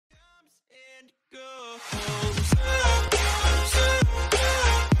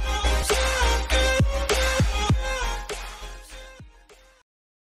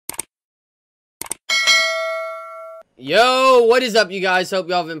Yo, what is up, you guys? Hope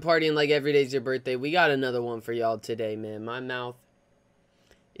y'all been partying like every day's your birthday. We got another one for y'all today, man. My mouth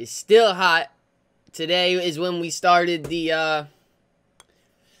is still hot. Today is when we started the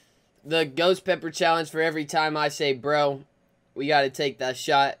ghost pepper challenge. For every time I say bro, we gotta take that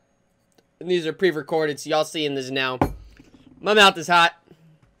shot. And these are pre-recorded, so y'all seeing this now. My mouth is hot.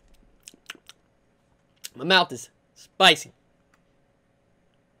 My mouth is spicy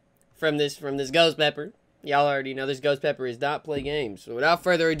from this ghost pepper. Y'all already know this ghost pepper is not play games. So without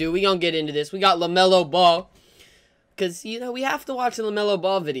further ado, we gonna get into this. We got LaMelo Ball. Because, you know, we have to watch the LaMelo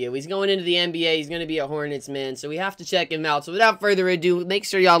Ball video. He's going into the NBA. He's going to be a Hornets, man. So we have to check him out. So without further ado, make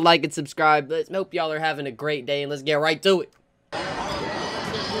sure y'all like and subscribe. Let's hope y'all are having a great day. And let's get right to it.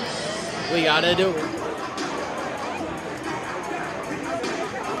 We gotta do it.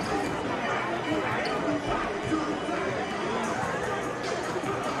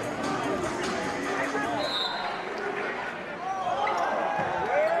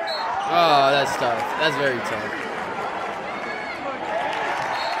 Oh, that's tough. That's very tough.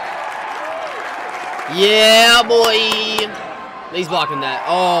 Yeah, boy. He's blocking that.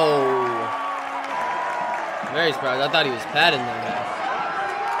 Oh. Very surprised. I thought he was padding that.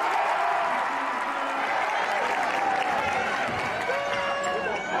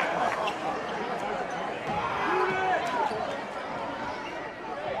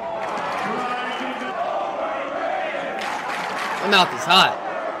 My mouth is hot.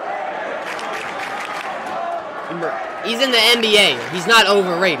 He's in the NBA. He's not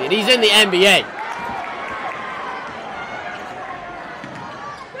overrated. He's in the NBA.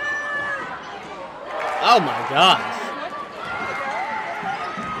 Oh my gosh.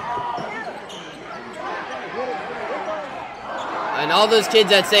 And all those kids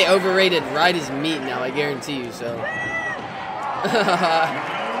that say overrated ride his meat now, I guarantee you so.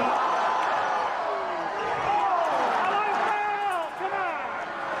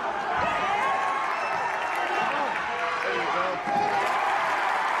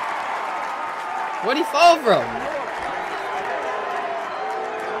 What'd he fall from?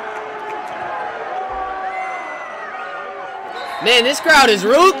 Man, this crowd is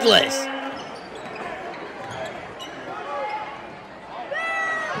ruthless.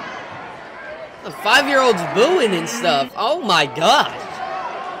 The 5-year-olds booing and stuff. Oh my gosh.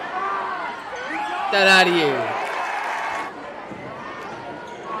 Get that out of here.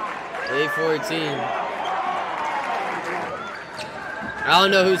 8-14. I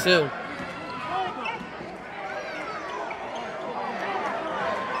don't know who's who.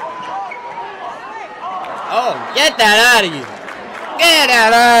 Oh, get that out of here. Get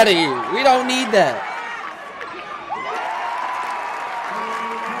that out of here. We don't need that.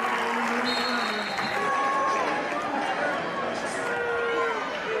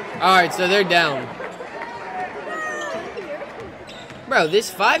 Alright, so they're down. Bro,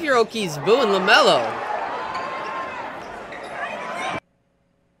 this 5-year-old keeps booing LaMelo.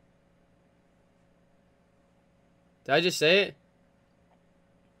 Did I just say it?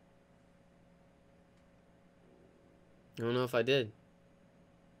 I don't know if I did.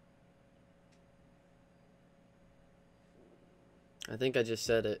 I think I just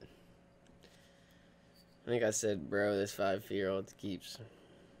said it. I think I said, bro, this 5-year-old keeps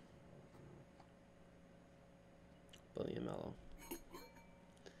bullying LaMelo.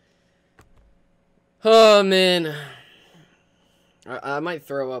 Oh, man. I might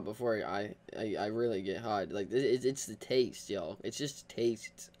throw up before I really get hot. Like, it's the taste, y'all. It's just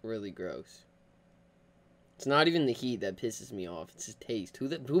tastes really gross. It's not even the heat that pisses me off. It's the taste.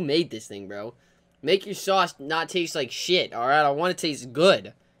 Who made this thing, bro? Make your sauce not taste like shit, alright? I want it to taste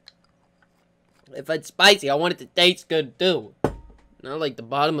good. If it's spicy, I want it to taste good, too. Not like the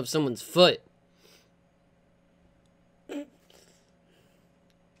bottom of someone's foot.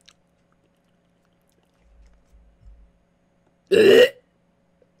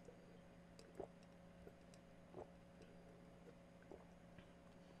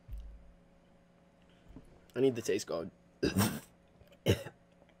 I need the taste card.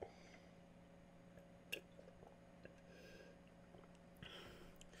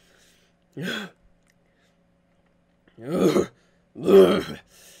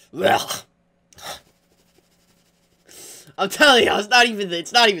 I'm telling you, it's not even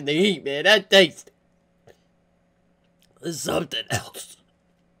the heat, man. That taste is something else.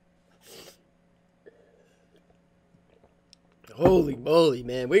 Holy moly,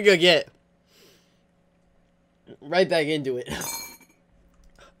 man. We're gonna get right back into it.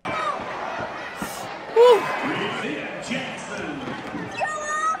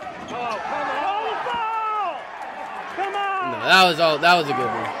 that was all. That was a good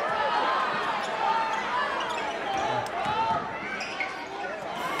one.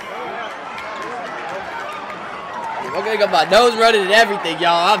 I'm gonna get my nose running and everything,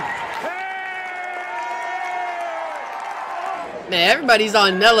 y'all. Man, everybody's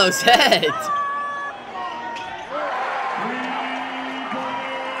on Melo's head.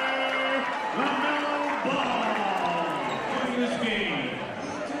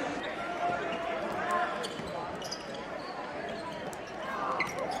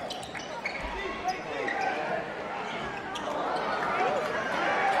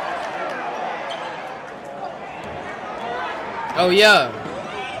 Oh yeah.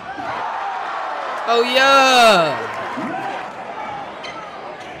 Oh yeah.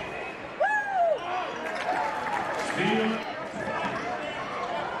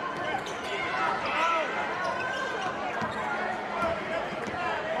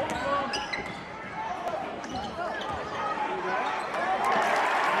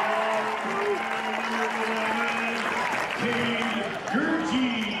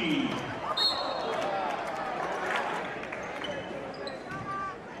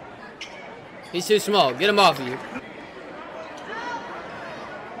 He's too small. Get him off of you.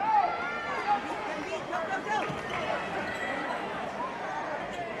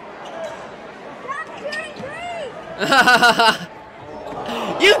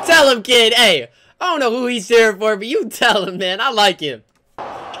 You tell him, kid. Hey, I don't know who he's cheering for, but you tell him, man. I like him.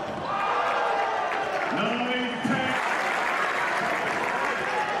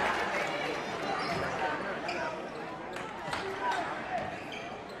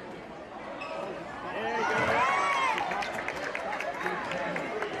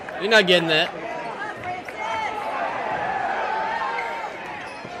 You're not getting that.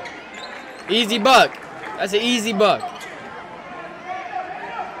 Easy buck. That's an easy buck.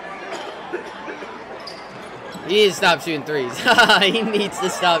 He needs to stop shooting threes. He needs to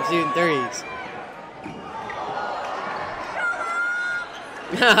stop shooting threes.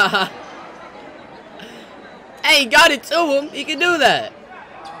 Hey, he got it to him. He can do that.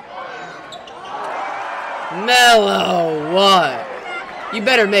 Melo, what? You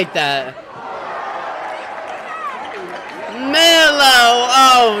better make that. Melo!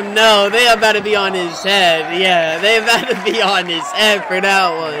 Oh no, they about to be on his head. Yeah, they about to be on his head for that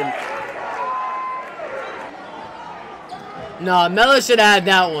one. No, Melo should have had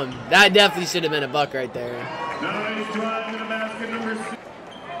that one. That definitely should have been a buck right there.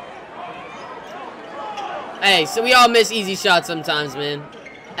 Hey, so we all miss easy shots sometimes, man.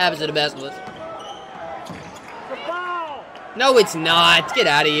 Happens to the best of us. No, it's not. Get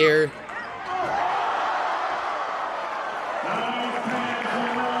out of here.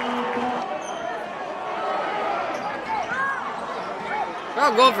 We're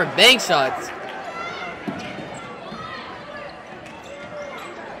all going for bank shots.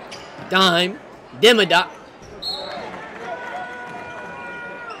 Dime. Dimmadot.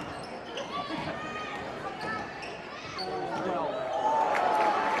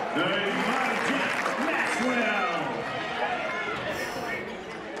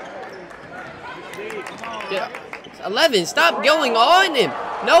 Yeah. 11, stop going on him.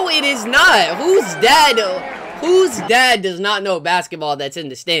 No, it is not. Whose dad does not know basketball that's in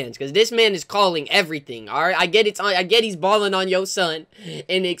the stands? Because this man is calling everything, alright? I get he's balling on your son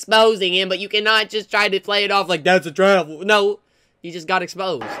and exposing him, but you cannot just try to play it off like that's a travel. No, he just got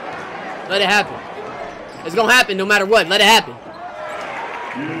exposed. Let it happen. It's gonna happen no matter what. Let it happen.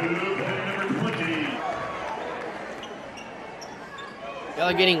 Y'all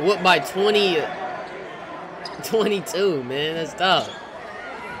are getting whooped by 22, man. That's tough.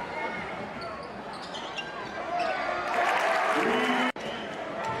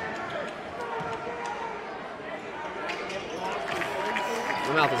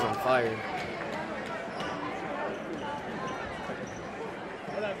 My mouth is on fire.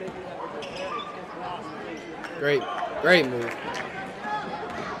 Great move.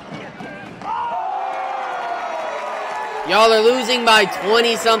 Y'all are losing by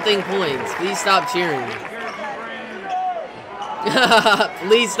 20-something points. Please stop cheering.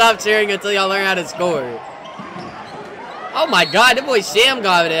 Please stop cheering until y'all learn how to score. Oh my god, that boy Sham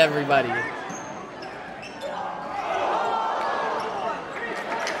got it to everybody.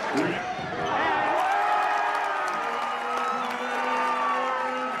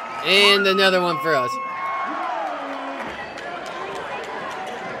 And another one for us.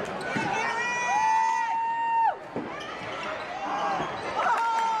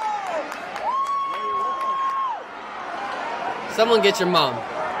 Someone get your mom.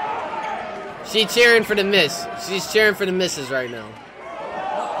 She's cheering for the miss. She's cheering for the misses right now.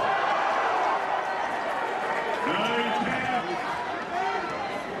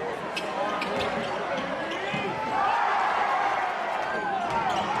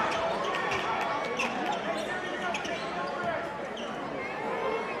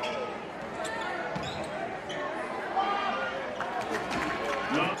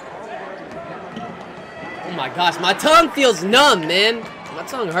 my gosh, my tongue feels numb, man. My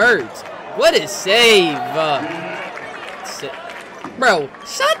tongue hurts. What a save. Bro,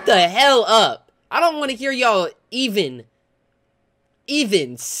 shut the hell up. I don't want to hear y'all even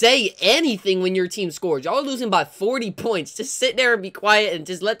say anything when your team scores. Y'all are losing by 40 points. Just sit there and be quiet and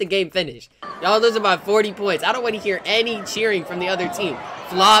just let the game finish. Y'all are losing by 40 points. I don't want to hear any cheering from the other team.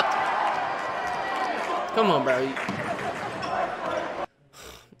 Flopped. Come on, bro.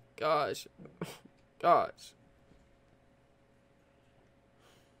 Gosh. Gosh.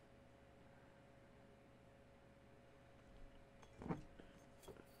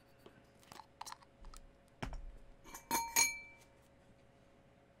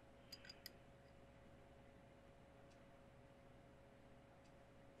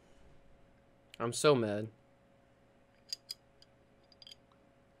 I'm so mad.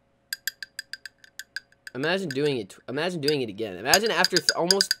 Imagine doing it. Imagine doing it again. Imagine after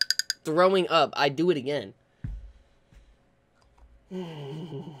almost throwing up, I do it again.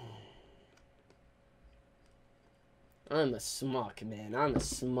 I'm a smuck, man. I'm a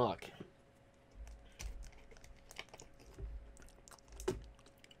smuck.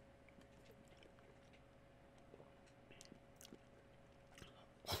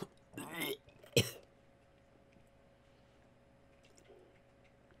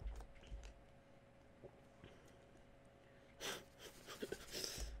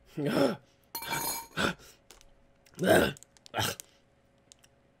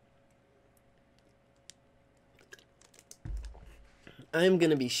 I'm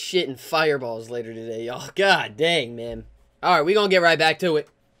gonna be shitting fireballs later today, y'all. God dang, man. Alright, we gonna get right back to it.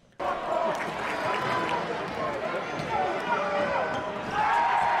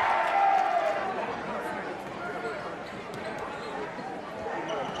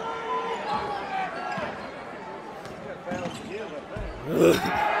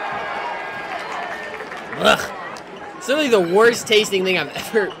 Ugh. It's literally the worst tasting thing I've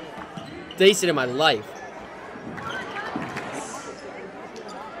ever tasted in my life.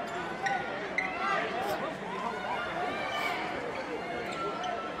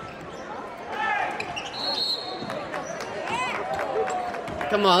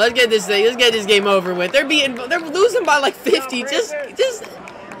 Come on, let's get this thing. Let's get this game over with. They're losing by like 50. Just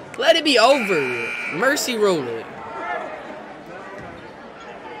let it be over. Mercy roll it.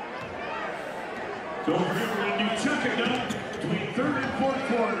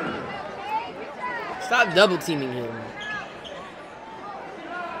 Stop double teaming him.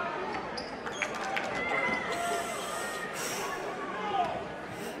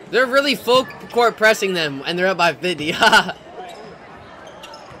 They're really full court pressing them, and they're up by 50.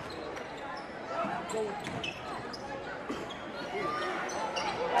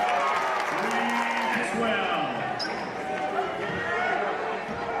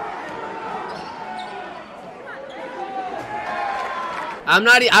 I'm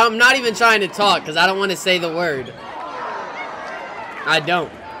not even trying to talk because I don't want to say the word. I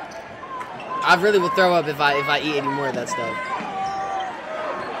don't. I really will throw up if I eat any more of that stuff.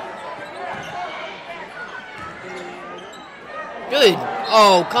 Good.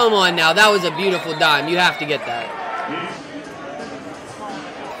 Oh, come on now. That was a beautiful dime. You have to get that.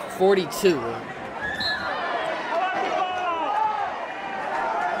 42.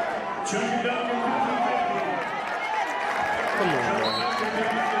 Come on, bro.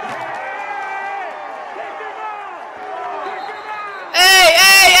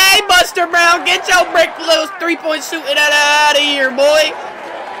 Hey, Buster Brown, get your little three-point shooting out of here, boy.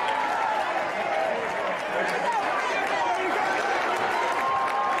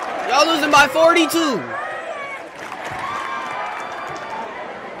 Y'all losing by 42.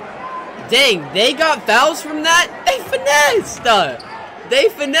 Dang, they got fouls from that? They finessed. They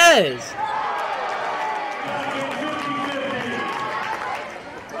finessed.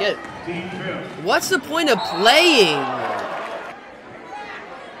 What's the point of playing?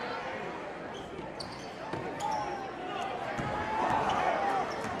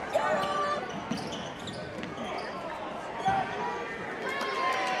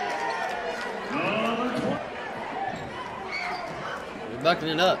 We're bucking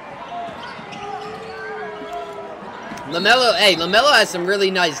it up. LaMelo, hey, LaMelo has some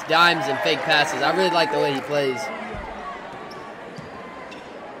really nice dimes and fake passes. I really like the way he plays.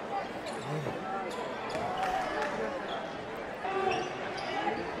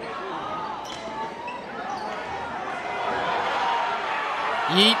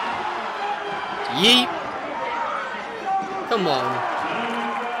 Yeet. Yeet. Come on.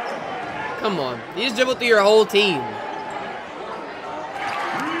 Come on. You just dribble through your whole team.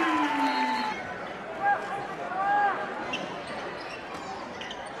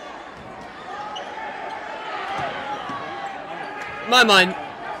 Mine.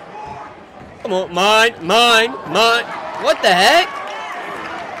 Come on, mine. What the heck?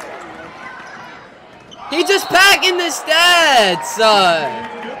 He just packing the stats.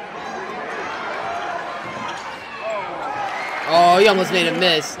 Oh, he almost made a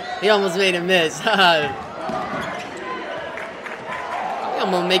miss. He almost making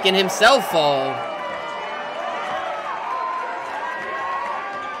himself fall.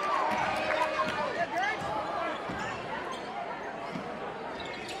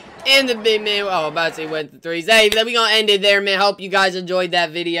 And the big man, oh, about to say went to threes. Hey, then we gonna end it there, man. Hope you guys enjoyed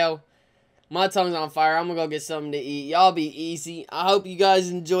that video. My tongue's on fire. I'm gonna go get something to eat. Y'all be easy. I hope you guys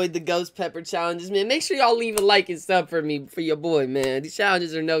enjoyed the ghost pepper challenges, man. Make sure y'all leave a like and sub for me, for your boy, man. These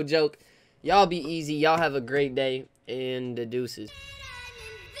challenges are no joke. Y'all be easy. Y'all have a great day. And the deuces.